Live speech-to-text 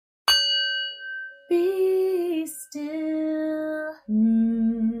Be still.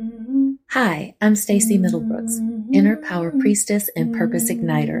 Hi, I'm Stacey Middlebrooks, Inner Power Priestess and Purpose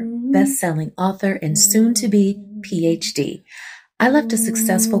Igniter, best-selling author and soon-to-be PhD. I left a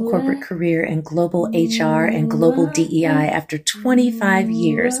successful corporate career in global HR and global DEI after 25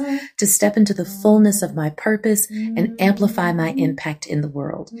 years to step into the fullness of my purpose and amplify my impact in the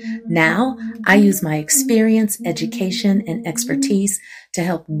world. Now, I use my experience, education, and expertise to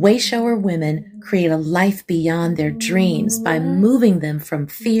help wayshower women create a life beyond their dreams by moving them from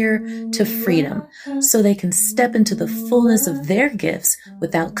fear to freedom so they can step into the fullness of their gifts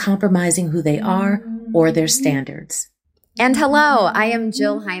without compromising who they are or their standards. And hello, I am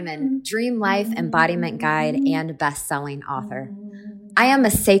Jill Hyman, Dream Life Embodiment Guide and best-selling author. I am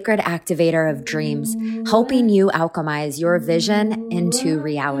a sacred activator of dreams, helping you alchemize your vision into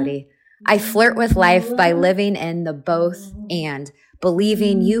reality. I flirt with life by living in the both and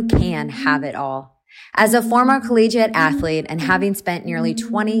believing you can have it all. As a former collegiate athlete and having spent nearly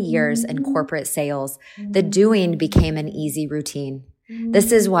 20 years in corporate sales, the doing became an easy routine.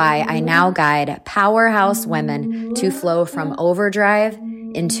 This is why I now guide powerhouse women to flow from overdrive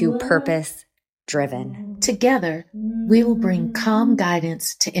into purpose-driven. Together, we will bring calm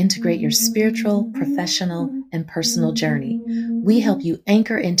guidance to integrate your spiritual, professional, and personal journey. We help you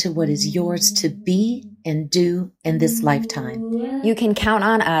anchor into what is yours to be and do in this lifetime. You can count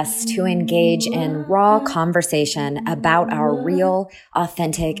on us to engage in raw conversation about our real,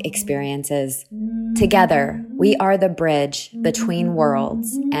 authentic experiences. Together, we are the bridge between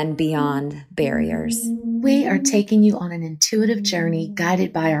worlds and beyond barriers. We are taking you on an intuitive journey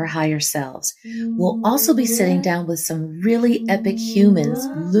guided by our higher selves. We'll also be sitting down with some really epic humans,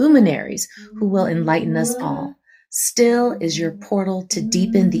 luminaries, who will enlighten us all. Still is your portal to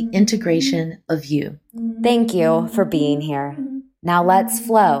deepen the integration of you. Thank you for being here. Now let's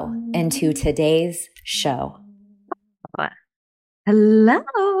flow into today's show. Hello.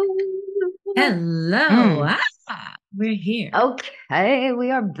 Hello. We're here. Okay, we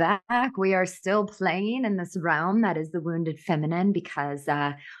are back. We are still playing in this realm that is the wounded feminine because,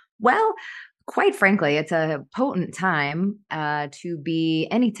 quite frankly, it's a potent time to be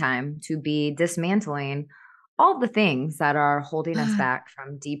dismantling all the things that are holding us back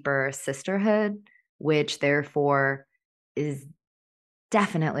from deeper sisterhood, which therefore is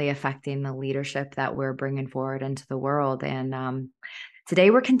definitely affecting the leadership that we're bringing forward into the world. And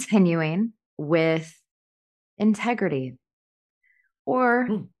today we're continuing with integrity, or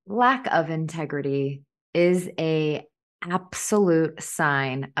lack of integrity is a absolute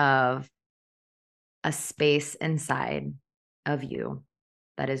sign of a space inside of you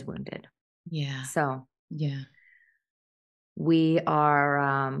that is wounded. Yeah. So yeah, we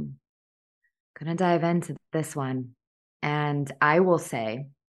are going to dive into this one. And I will start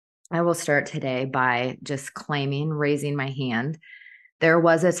today by just raising my hand. There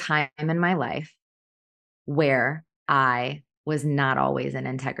was a time in my life where I was not always in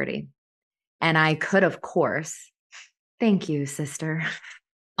integrity. And I could, of course, thank you, sister.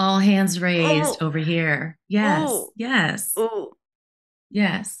 all hands raised over here. Yes, yes,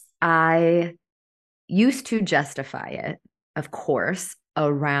 yes. I used to justify it, of course,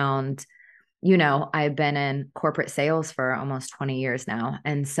 around, I've been in corporate sales for almost 20 years now.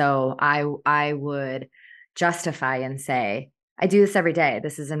 And so I would justify and say, I do this every day.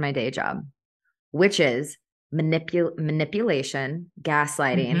 This is in my day job, which is manipulation,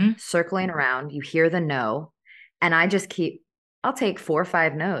 gaslighting, circling around. You hear the no. And I'll take 4 or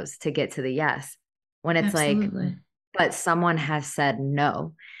 5 no's to get to the yes. When it's Absolutely. but someone has said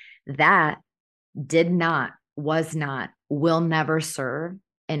no, that was not, will never serve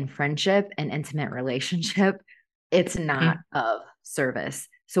in friendship and intimate relationship. It's not of service.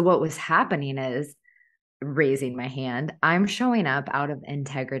 So what was happening is, raising my hand, I'm showing up out of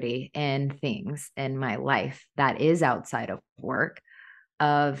integrity in things in my life that is outside of work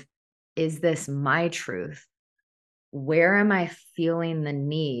of, is this my truth? Where am I feeling the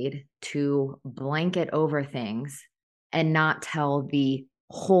need to blanket over things and not tell the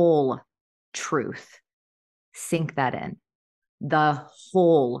whole truth? Sink that in. The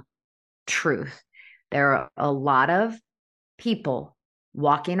whole truth. There are a lot of people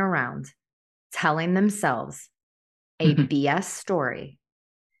walking around telling themselves a BS story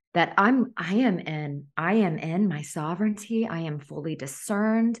that I am in my sovereignty. I am fully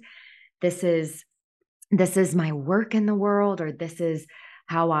discerned. This is my work in the world, or this is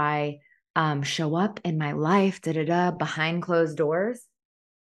how I show up in my life, behind closed doors.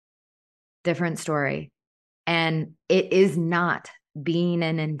 Different story. And it is not being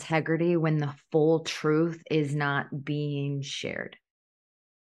in integrity when the full truth is not being shared.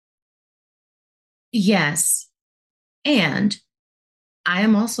 Yes. And I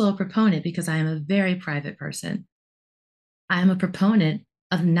am also a proponent, because I am a very private person. I am a proponent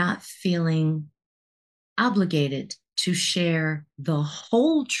of not feeling obligated to share the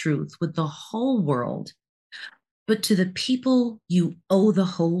whole truth with the whole world. But to the people you owe the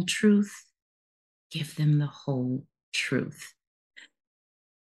whole truth, give them the whole truth.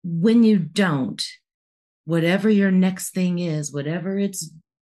 When you don't, whatever your next thing is,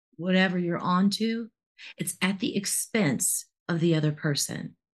 whatever you're on to, it's at the expense of the other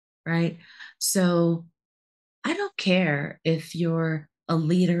person, right? So I don't care if you're a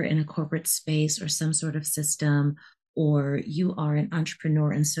leader in a corporate space or some sort of system, or you are an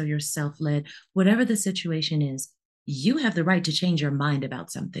entrepreneur and so you're self led, whatever the situation is, you have the right to change your mind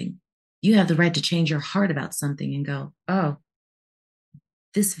about something. You have the right to change your heart about something and go, oh,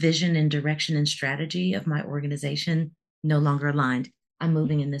 this vision and direction and strategy of my organization no longer aligned. I'm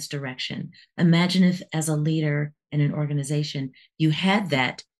moving in this direction. Imagine if, as a leader in an organization, you had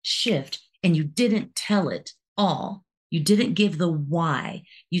that shift and you didn't tell it all. You didn't give the why.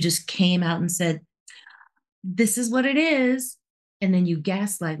 You just came out and said, this is what it is. And then you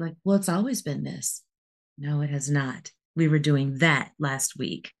gaslight, like, well, it's always been this. No, it has not. We were doing that last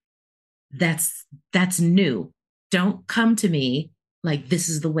week. That's new. Don't come to me like this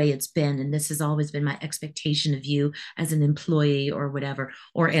is the way it's been and this has always been my expectation of you as an employee or whatever,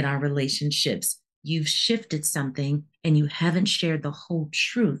 or in our relationships. You've shifted something and you haven't shared the whole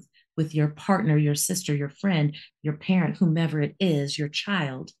truth with your partner, your sister, your friend, your parent, whomever it is, your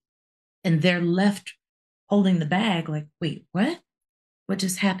child. And they're left holding the bag like, wait, what? What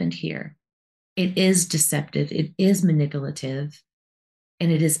just happened here? It is deceptive. It is manipulative.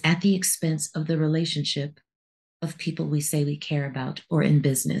 And it is at the expense of the relationship of people we say we care about, or in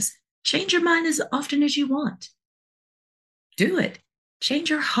business. Change your mind as often as you want. Do it.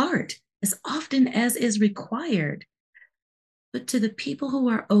 Change your heart as often as is required. But to the people who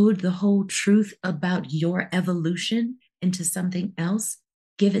are owed the whole truth about your evolution into something else,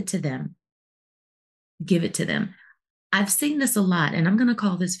 give it to them. Give it to them. I've seen this a lot, and I'm going to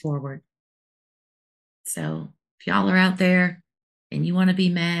call this forward. So if y'all are out there and you want to be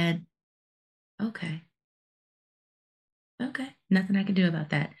mad, okay. Okay, nothing I can do about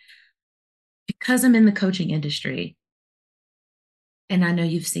that. Because I'm in the coaching industry, and I know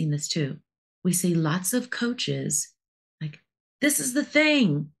you've seen this too, we see lots of coaches like, this is the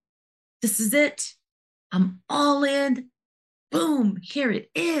thing. This is it. I'm all in. Boom, here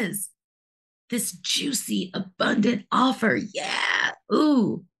it is. This juicy, abundant offer. Yeah.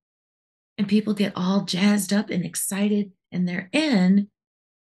 Ooh. And people get all jazzed up and excited and they're in.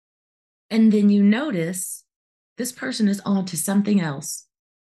 And then you notice this person is on to something else.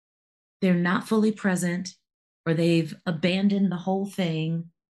 They're not fully present, or they've abandoned the whole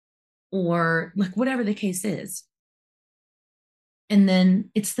thing, or like whatever the case is. And then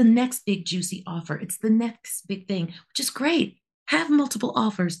it's the next big juicy offer. It's the next big thing, which is great. Have multiple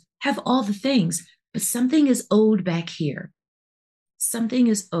offers, have all the things, but something is owed back here. Something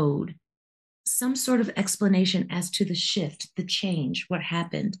is owed. Some sort of explanation as to the shift, the change, what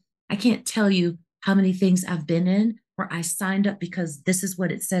happened. I can't tell you how many things I've been in where I signed up because this is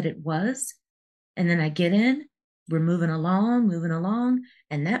what it said it was. And then I get in, we're moving along,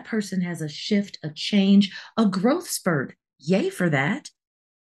 and that person has a shift, a change, a growth spurt. Yay for that.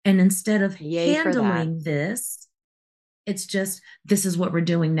 And instead of handling this, it's just, this is what we're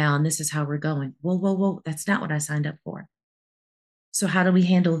doing now, and this is how we're going. Whoa. That's not what I signed up for. So how do we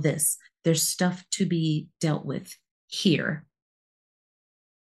handle this? There's stuff to be dealt with here.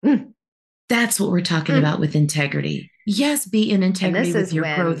 That's what we're talking about with integrity. Yes, be in integrity with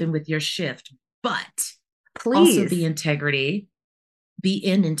your growth and with your shift, but also be in integrity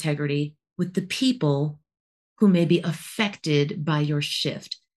with the people who may be affected by your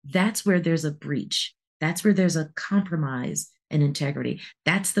shift. That's where there's a breach. That's where there's a compromise in integrity.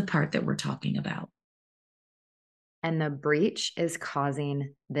 That's the part that we're talking about. And the breach is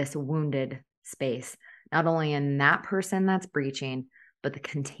causing this wounded space, not only in that person that's breaching, but the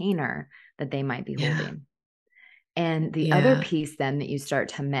container that they might be holding. And the other piece then that you start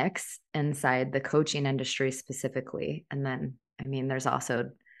to mix inside the coaching industry specifically, and then, I mean, there's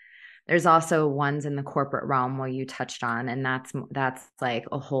also ones in the corporate realm where you touched on, and that's like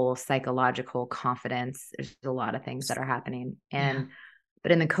a whole psychological confidence. There's a lot of things that are happening.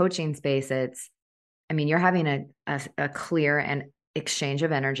 But in the coaching space, you're having a clear and exchange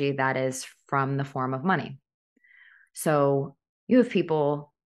of energy that is from the form of money. So you have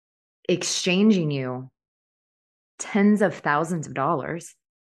people exchanging you tens of thousands of dollars,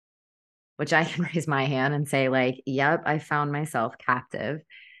 which I can raise my hand and say, like, yep, I found myself captive.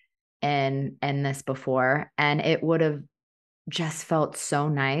 in this before, and it would have just felt so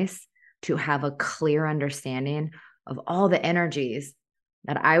nice to have a clear understanding of all the energies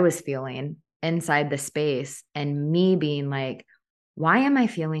that I was feeling inside the space, and me being like, why am I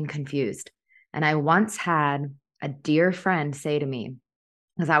feeling confused? And I once had a dear friend say to me,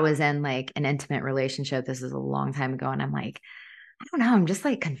 because I was in like an intimate relationship, this is a long time ago, and I'm like, I don't know, I'm just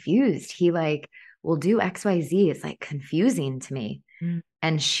like confused. He like will do XYZ. It's like confusing to me. Mm.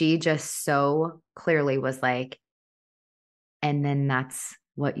 And she just so clearly was like, and then that's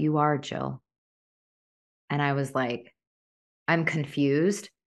what you are, Jill. And I was like, I'm confused.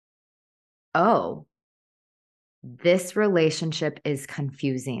 Oh, this relationship is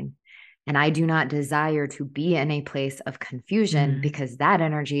confusing. And I do not desire to be in a place of confusion because that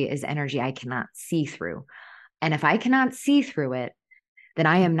energy is energy I cannot see through. And if I cannot see through it, then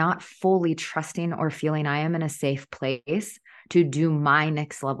I am not fully trusting or feeling I am in a safe place to do my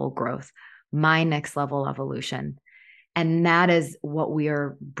next level growth, my next level evolution. And that is what we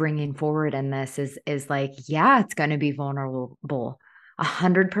are bringing forward in this is like, yeah, it's going to be vulnerable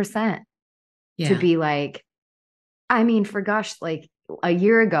 100% to be like, I mean, for gosh, like a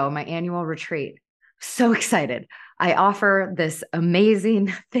year ago, my annual retreat, so excited. I offer this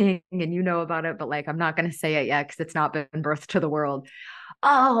amazing thing and you know about it, but like, I'm not going to say it yet because it's not been birthed to the world.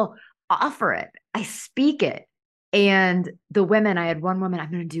 Oh, offer it. I speak it. And the women, I had one woman,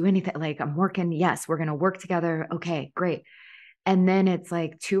 I'm going to do anything. Like I'm working. Yes, we're going to work together. Okay, great. And then it's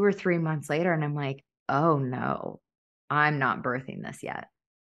like 2 or 3 months later. And I'm like, oh no, I'm not birthing this yet.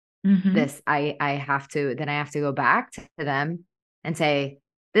 This, I have to go back to them and say,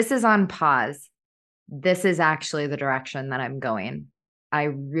 this is on pause. This is actually the direction that I'm going. I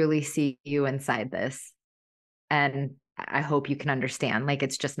really see you inside this. And I hope you can understand, like,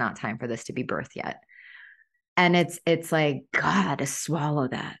 it's just not time for this to be birthed yet. And it's like, God, to swallow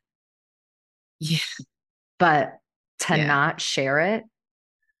that. Yeah. But to not share it,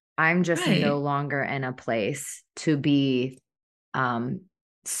 I'm just no longer in a place to be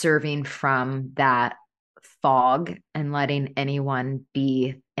serving from that fog and letting anyone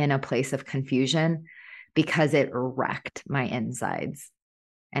be in a place of confusion because it wrecked my insides.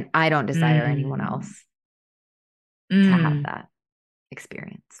 And I don't desire anyone else to have that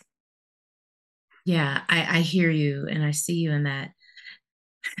experience. Yeah, I hear you and I see you in that.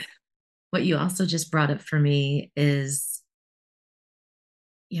 What you also just brought up for me is,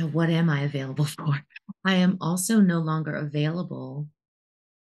 what am I available for? I am also no longer available.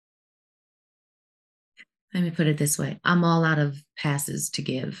 Let me put it this way. I'm all out of passes to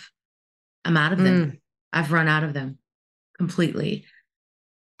give. I'm out of them. I've run out of them completely.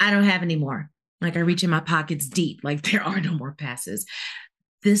 I don't have any more. Like I reach in my pockets deep, like there are no more passes.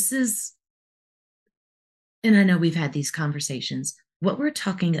 This is, and I know we've had these conversations. What we're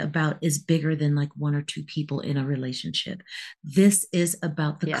talking about is bigger than like 1 or 2 people in a relationship. This is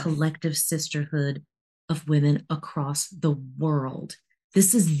about the collective sisterhood of women across the world.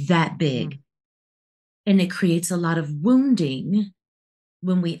 This is that big. And it creates a lot of wounding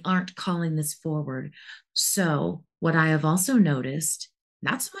when we aren't calling this forward. So what I have also noticed,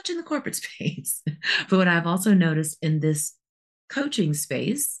 not so much in the corporate space, but what I've also noticed in this coaching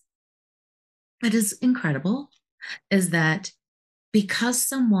space that is incredible is that because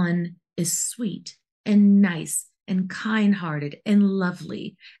someone is sweet and nice and kind-hearted and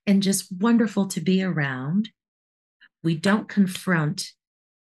lovely and just wonderful to be around, we don't confront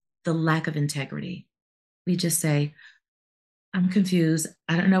the lack of integrity. We just say, I'm confused.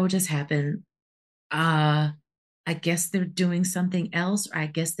 I don't know what just happened. I guess they're doing something else, or I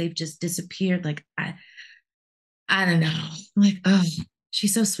guess they've just disappeared. Like, I don't know. Like, oh,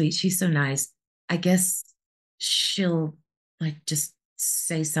 she's so sweet. She's so nice. I guess she'll like just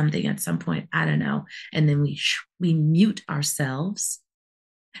say something at some point. I don't know. And then we mute ourselves,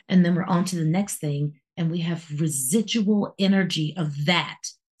 and then we're on to the next thing, and we have residual energy of that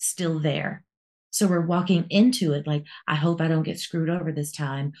still there. So we're walking into it like, I hope I don't get screwed over this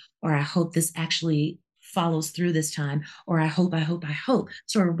time, or I hope this actually follows through this time, or I hope.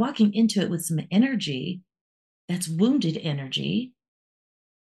 So we're walking into it with some energy that's wounded energy.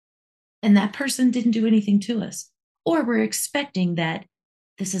 And that person didn't do anything to us. Or we're expecting that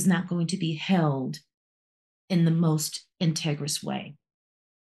this is not going to be held in the most integrous way.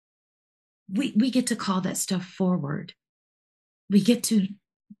 We get to call that stuff forward. We get to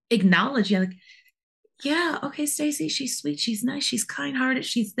acknowledge, like, yeah, okay, Stacey, she's sweet, she's nice, she's kind-hearted,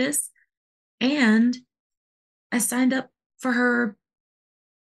 she's this. And I signed up for her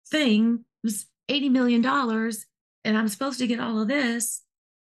thing. It was $80 million, and I'm supposed to get all of this.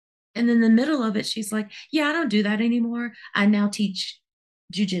 And in the middle of it, she's like, yeah, I don't do that anymore. I now teach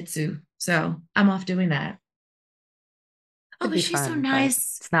jujitsu. So I'm off doing that. Oh, Could but be she's so fun, but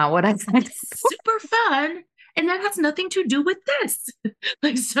nice. it's not what I signed up for. Super fun. And that has nothing to do with this.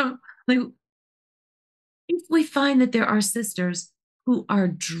 Like, so, like, if we find that there are sisters who are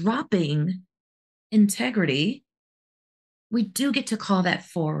dropping integrity, we do get to call that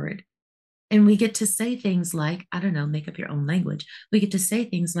forward. And we get to say things like, I don't know, make up your own language. We get to say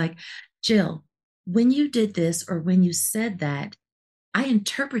things like, Jill, when you did this or when you said that, I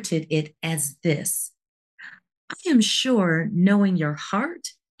interpreted it as this. I am sure, knowing your heart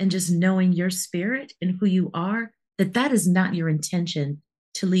and just knowing your spirit and who you are, that that is not your intention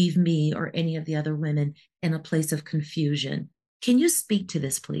to leave me or any of the other women in a place of confusion. Can you speak to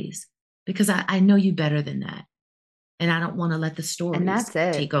this, please? Because I know you better than that. And I don't want to let the And stories that's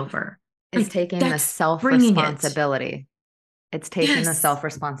it. take over. It's Like, taking the that's bringing it. self-responsibility. It's taking the Yes.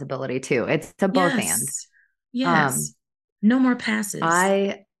 self-responsibility too. It's a both and. Yes. Um, Yes. No more passes.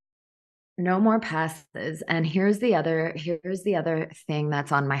 I no more passes. And here's the other thing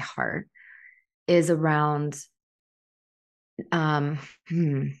that's on my heart is around um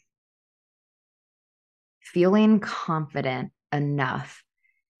hmm, feeling confident enough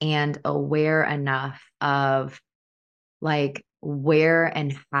and aware enough of like where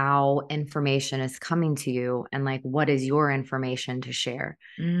and how information is coming to you and like what is your information to share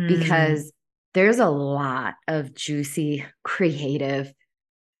Mm. because there's a lot of juicy creative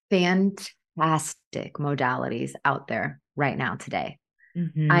fantastic modalities out there right now today. I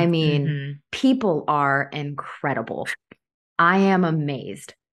Mm-hmm. mean, Mm-hmm. people are incredible. I am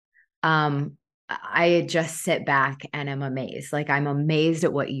amazed. I just sit back and am amazed. Like I'm amazed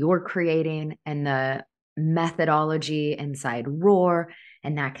at what you're creating and the methodology inside Roar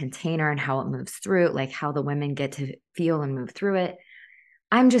and that container and how it moves through, like how the women get to feel and move through it.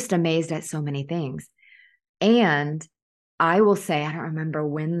 I'm just amazed at so many things. And I will say, I don't remember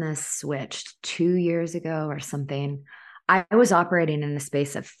when this switched 2 years ago or something. I was operating in a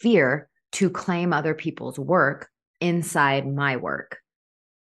space of fear to claim other people's work inside my work.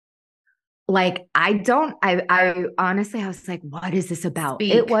 Like, I honestly, I was like, what is this about?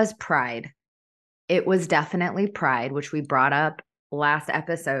 It Speak. was pride. It was definitely pride, which we brought up last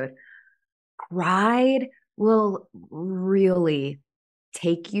episode. Pride will really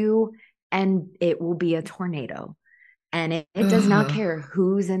take you and it will be a tornado. And it does not Ugh. care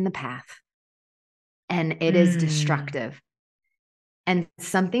who's in the path. And it is Mm. destructive. And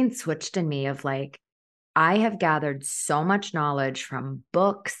something switched in me of like, I have gathered so much knowledge from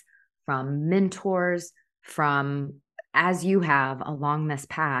books, from mentors, from as you have along this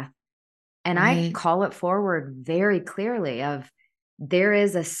path. And I Right. call it forward very clearly of there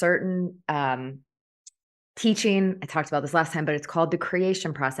is a certain teaching. I talked about this last time, but it's called the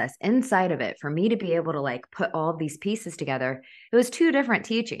creation process. Inside of it, for me to be able to like put all of these pieces together, it was two different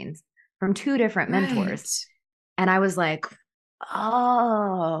teachings from two different mentors. Right. And I was like,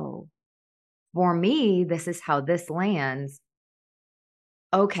 oh, for me, this is how this lands.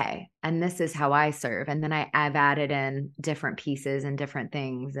 Okay. And this is how I serve. And then I've added in different pieces and different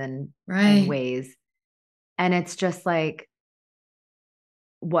things and Right. ways. And it's just like,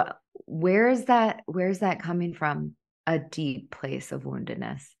 what where's that coming from? A deep place of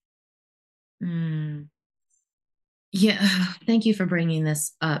woundedness. Mm. Yeah. Thank you for bringing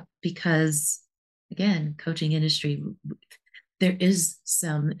this up because, again, coaching industry, there is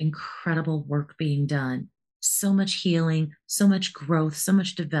some incredible work being done. So much healing, so much growth, so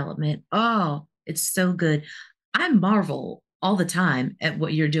much development. Oh, it's so good. I marvel all the time at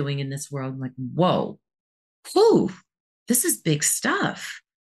what you're doing in this world. I'm like, whoa, whew, this is big stuff.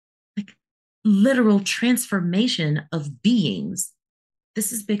 Like literal transformation of beings.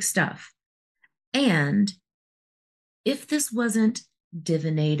 This is big stuff. And if this wasn't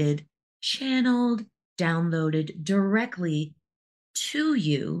divinated, channeled, downloaded directly to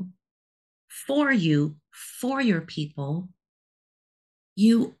you, for your people,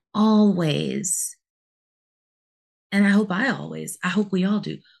 you always, and I hope we all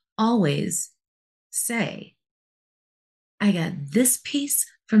do, always say, I got this piece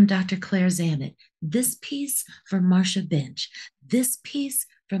from Dr. Claire Zammit, this piece from Marsha Bench, this piece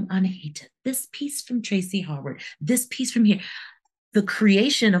from Anahita, this piece from Tracy Harvard, this piece from here. The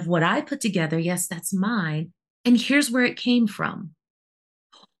creation of what I put together, yes, that's mine. And here's where it came from.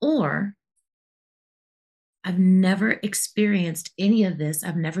 Or I've never experienced any of this.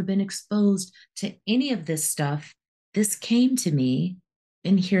 I've never been exposed to any of this stuff. This came to me,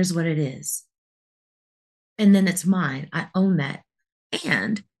 and here's what it is. And then it's mine. I own that.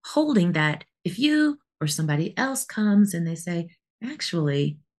 And holding that, if you or somebody else comes and they say,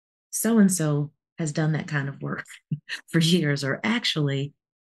 actually, so and so has done that kind of work for years, or actually,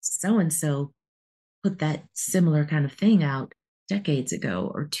 so and so put that similar kind of thing out decades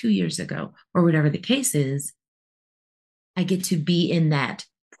ago or 2 years ago, or whatever the case is. I get to be in that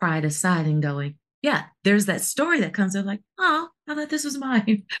pride aside and going, yeah, there's that story that comes up like, oh, I thought this was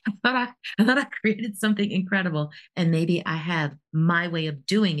mine. I thought I created something incredible. And maybe I have my way of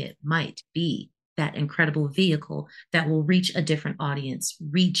doing it might be that incredible vehicle that will reach a different audience,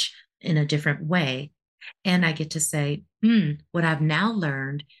 reach in a different way. And I get to say, what I've now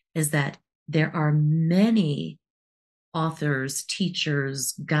learned is that there are many authors,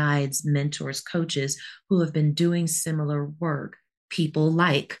 teachers, guides, mentors, coaches who have been doing similar work. People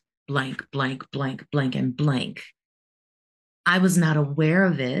like blank, blank, blank, blank, and blank. I was not aware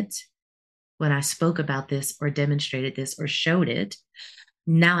of it when I spoke about this or demonstrated this or showed it.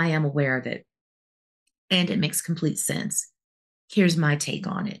 Now I am aware of it. And it makes complete sense. Here's my take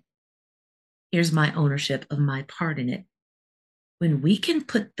on it. Here's my ownership of my part in it. When we can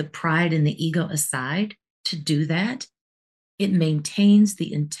put the pride and the ego aside to do that, it maintains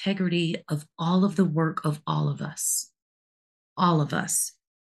the integrity of all of the work of all of us. All of us.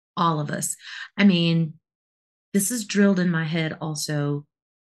 All of us. I mean, this is drilled in my head also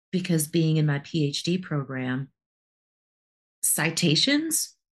because being in my PhD program,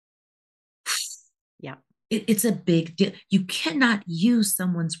 citations, yeah, it's a big deal. You cannot use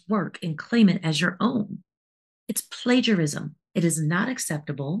someone's work and claim it as your own. It's plagiarism. It is not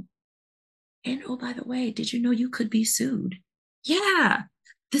acceptable. And oh, by the way, did you know you could be sued? Yeah.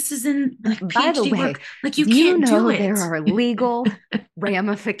 This is in like PhD by the way, work. Like you can't do it. There are legal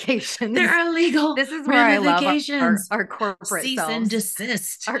ramifications. There are legal This is where I love our corporate cease selves. And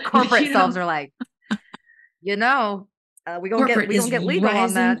desist. Our corporate selves are like, we gonna get legal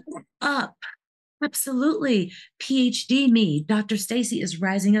on that. Up. Absolutely. PhD me, Dr. Stacy is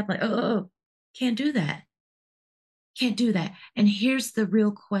rising up like, oh, can't do that. Can't do that. And here's the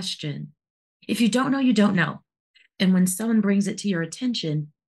real question. If you don't know, you don't know. And when someone brings it to your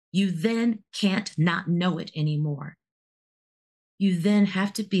attention, you then can't not know it anymore. You then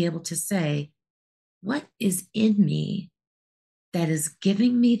have to be able to say, what is in me that is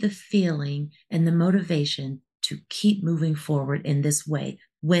giving me the feeling and the motivation to keep moving forward in this way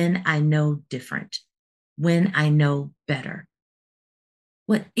when I know different, when I know better?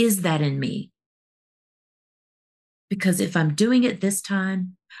 What is that in me? Because if I'm doing it this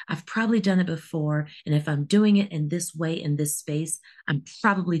time, I've probably done it before. And if I'm doing it in this way, in this space, I'm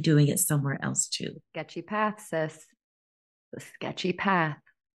probably doing it somewhere else too. Sketchy path, sis. The sketchy path.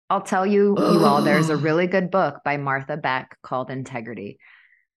 I'll tell you all, there's a really good book by Martha Beck called Integrity.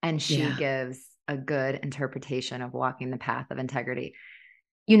 And she gives a good interpretation of walking the path of integrity.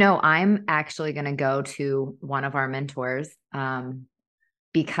 You know, I'm actually going to go to one of our mentors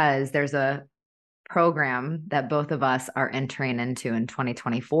because there's a program that both of us are entering into in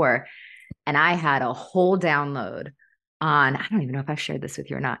 2024. And I had a whole download on, I don't even know if I've shared this with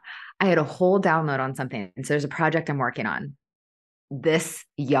you or not. I had a whole download on something. So there's a project I'm working on. This,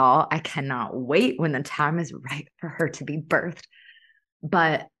 y'all, I cannot wait when the time is right for her to be birthed.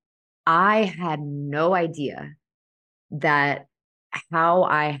 But I had no idea that how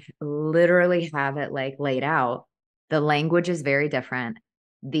I literally have it like laid out, the language is very different.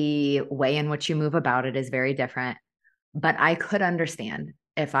 The way in which you move about it is very different. But I could understand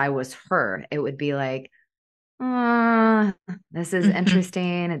if I was her, it would be like, this is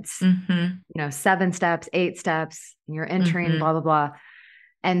interesting. It's, 7 steps, 8 steps, you're entering, blah, blah, blah.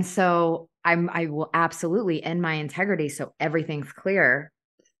 And so I will absolutely end my integrity. So everything's clear.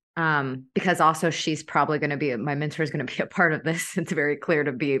 Because also she's probably going to be, my mentor is going to be a part of this. It's very clear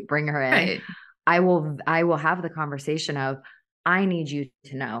to bring her in. Right. I will have the conversation of, I need you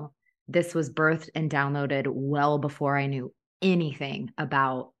to know this was birthed and downloaded well before I knew anything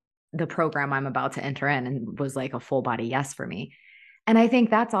about the program I'm about to enter in, and was like a full body yes for me. And I think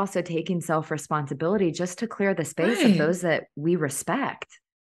that's also taking self-responsibility just to clear the space of those that we respect,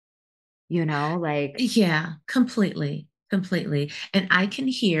 like. Yeah, completely. And I can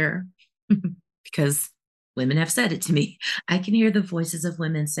hear, because women have said it to me, I can hear the voices of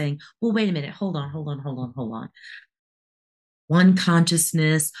women saying, well, wait a minute, hold on. One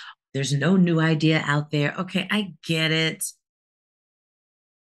consciousness, there's no new idea out there. Okay, I get it.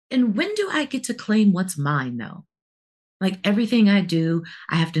 And when do I get to claim what's mine, though? Like everything I do,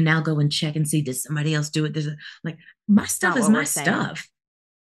 I have to now go and check and see, did somebody else do it? Like my stuff is my stuff.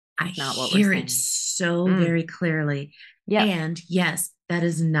 I hear it so very clearly. Yeah. And yes, that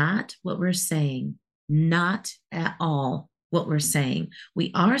is not what we're saying. Not at all what we're saying.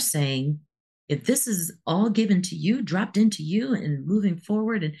 We are saying, if this is all given to you, dropped into you and moving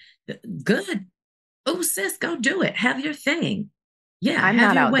forward, and good. Oh, sis, go do it. Have your thing. Yeah, I'm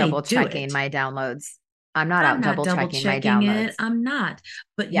have not your out way, double do checking it. my downloads. I'm not I'm out not double double checking my checking it. downloads. I'm not.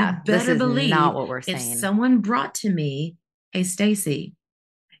 But you Yeah, this better is not believe what we're if saying. someone brought to me, hey, Stacy,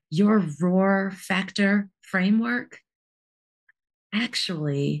 your roar factor framework,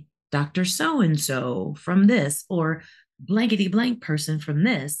 actually, Dr. So and so from this, or blankety blank person from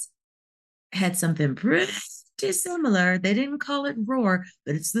this, had something pretty similar. They didn't call it roar,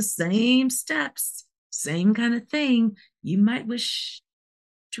 but it's the same steps, same kind of thing. You might wish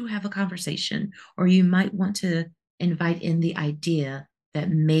to have a conversation, or you might want to invite in the idea that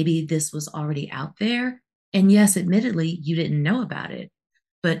maybe this was already out there. And yes, admittedly, you didn't know about it,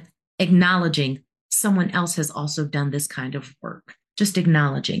 but acknowledging someone else has also done this kind of work, just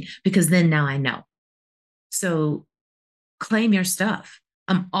acknowledging, because then now I know. So claim your stuff.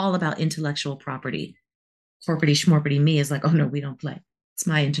 I'm all about intellectual property. Corpority schmorpity me is like, oh no, we don't play. It's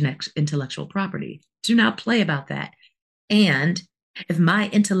my intellectual property. Do not play about that. And if my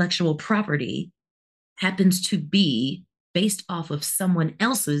intellectual property happens to be based off of someone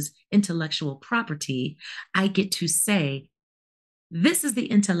else's intellectual property, I get to say, this is the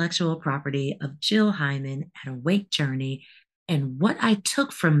intellectual property of Jill Hyman at Awake Journey. And what I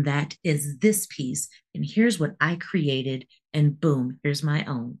took from that is this piece. And here's what I created. And boom, here's my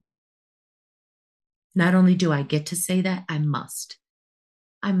own. Not only do I get to say that, I must.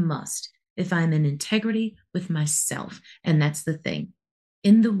 I must, if I'm in integrity with myself. And that's the thing.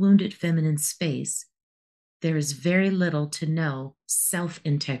 In the wounded feminine space, there is very little to no self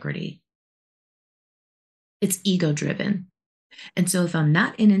integrity. It's ego driven. And so if I'm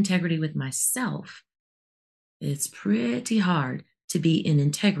not in integrity with myself, it's pretty hard to be in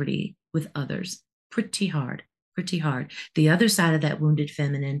integrity with others. Pretty hard, pretty hard. The other side of that wounded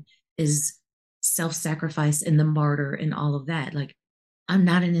feminine is self sacrifice and the martyr and all of that. Like, I'm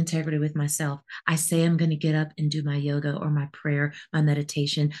not in integrity with myself. I say I'm going to get up and do my yoga or my prayer, my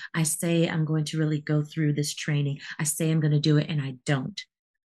meditation. I say I'm going to really go through this training. I say I'm going to do it and I don't.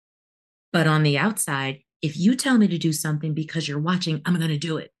 But on the outside, if you tell me to do something because you're watching, I'm going to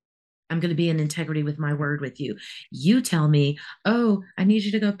do it. I'm going to be in integrity with my word with you. You tell me, oh, I need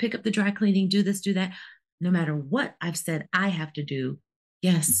you to go pick up the dry cleaning, do this, do that. No matter what I've said I have to do,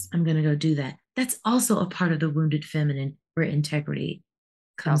 yes, I'm going to go do that. That's also a part of the wounded feminine where integrity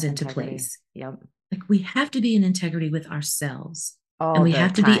comes into place. Yep. Like we have to be in integrity with ourselves. All and we the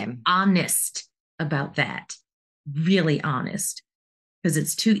have to time. be honest about that. Really honest. Because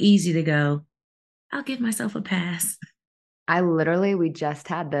it's too easy to go, I'll give myself a pass. We just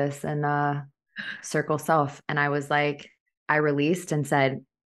had this in Circle Self. And I was like, I released and said,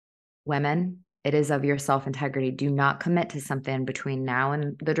 women, it is of your self integrity. Do not commit to something between now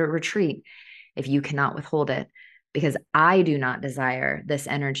and the retreat if you cannot withhold it, because I do not desire this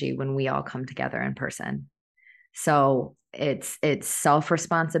energy when we all come together in person. So it's self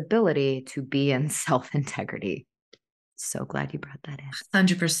responsibility to be in self integrity. So glad you brought that in.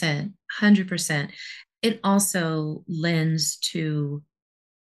 100%. 100%. It also lends to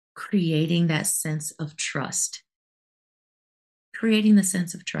creating that sense of trust. Creating the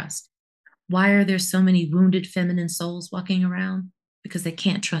sense of trust. Why are there so many wounded feminine souls walking around? Because they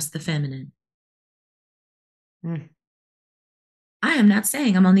can't trust the feminine. I am not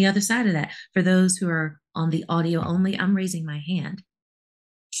saying I'm on the other side of that. For those who are on the audio only, I'm raising my hand.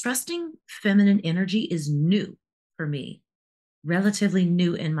 Trusting feminine energy is new for me, relatively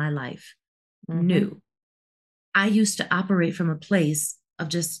new in my life. New. I used to operate from a place of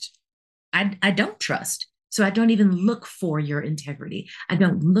just, I don't trust. So I don't even look for your integrity. I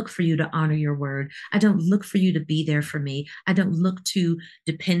don't look for you to honor your word. I don't look for you to be there for me. I don't look to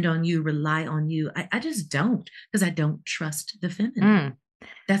depend on you, rely on you. I just don't, because I don't trust the feminine.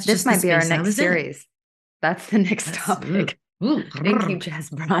 That's this just might be our next series. In. That's the next topic. Ooh. I think you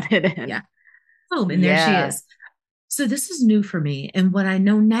just brought it in. Yeah. Oh, and there she is. So this is new for me. And what I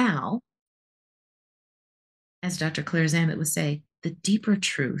know now, as Dr. Claire Zammit would say, the deeper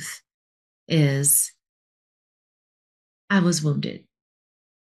truth is I was wounded.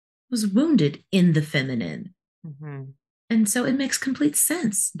 I was wounded in the feminine. And so it makes complete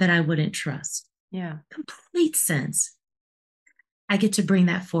sense that I wouldn't trust. Yeah. Complete sense. I get to bring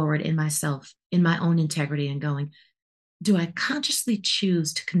that forward in myself, in my own integrity, and going, do I consciously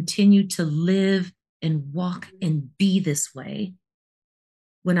choose to continue to live and walk and be this way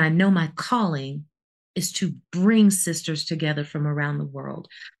when I know my calling is to bring sisters together from around the world?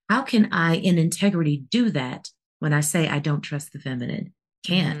 How can I, in integrity, do that when I say I don't trust the feminine?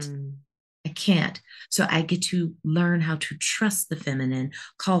 Can't. I can't. So I get to learn how to trust the feminine,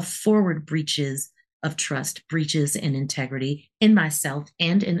 call forward breaches of trust, breaches in integrity in myself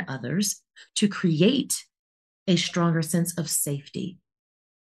and in others to create a stronger sense of safety.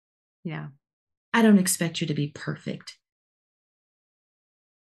 Yeah. I don't expect you to be perfect.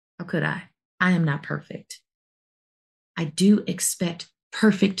 How could I? I am not perfect. I do expect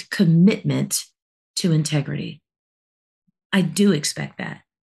perfect commitment to integrity. I do expect that.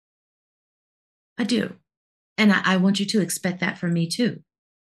 I do. And I want you to expect that from me too.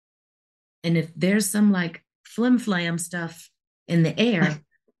 And if there's some like flim flam stuff in the air,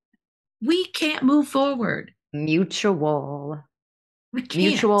 we can't move forward. Mutual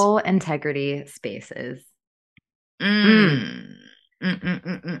integrity spaces.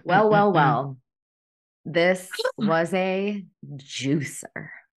 Well. This was a juicer.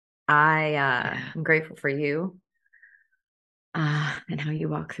 I'm grateful for you and how you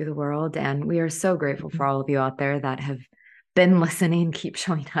walk through the world. And we are so grateful for all of you out there that have been listening, keep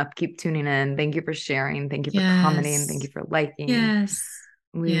showing up, keep tuning in. Thank you for sharing. Thank you for commenting. Thank you for liking. Yes.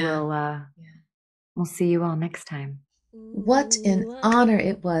 We'll see you all next time. What an honor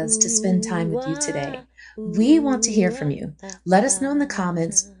it was to spend time with you today. We want to hear from you. Let us know in the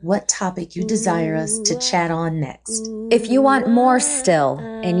comments what topic you desire us to chat on next. If you want more still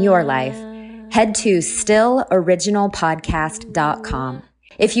in your life, head to stilloriginalpodcast.com.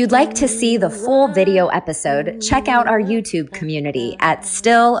 If you'd like to see the full video episode, check out our YouTube community at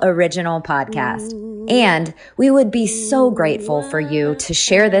Still Original Podcast. And we would be so grateful for you to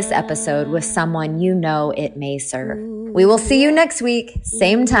share this episode with someone you know it may serve. We will see you next week,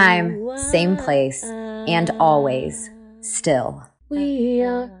 same time, same place, and always still. We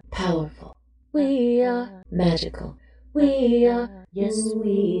are powerful. We are magical. We are, yes,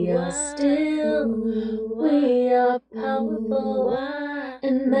 we are still. We are powerful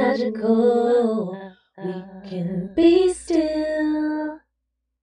and magical. We can be still.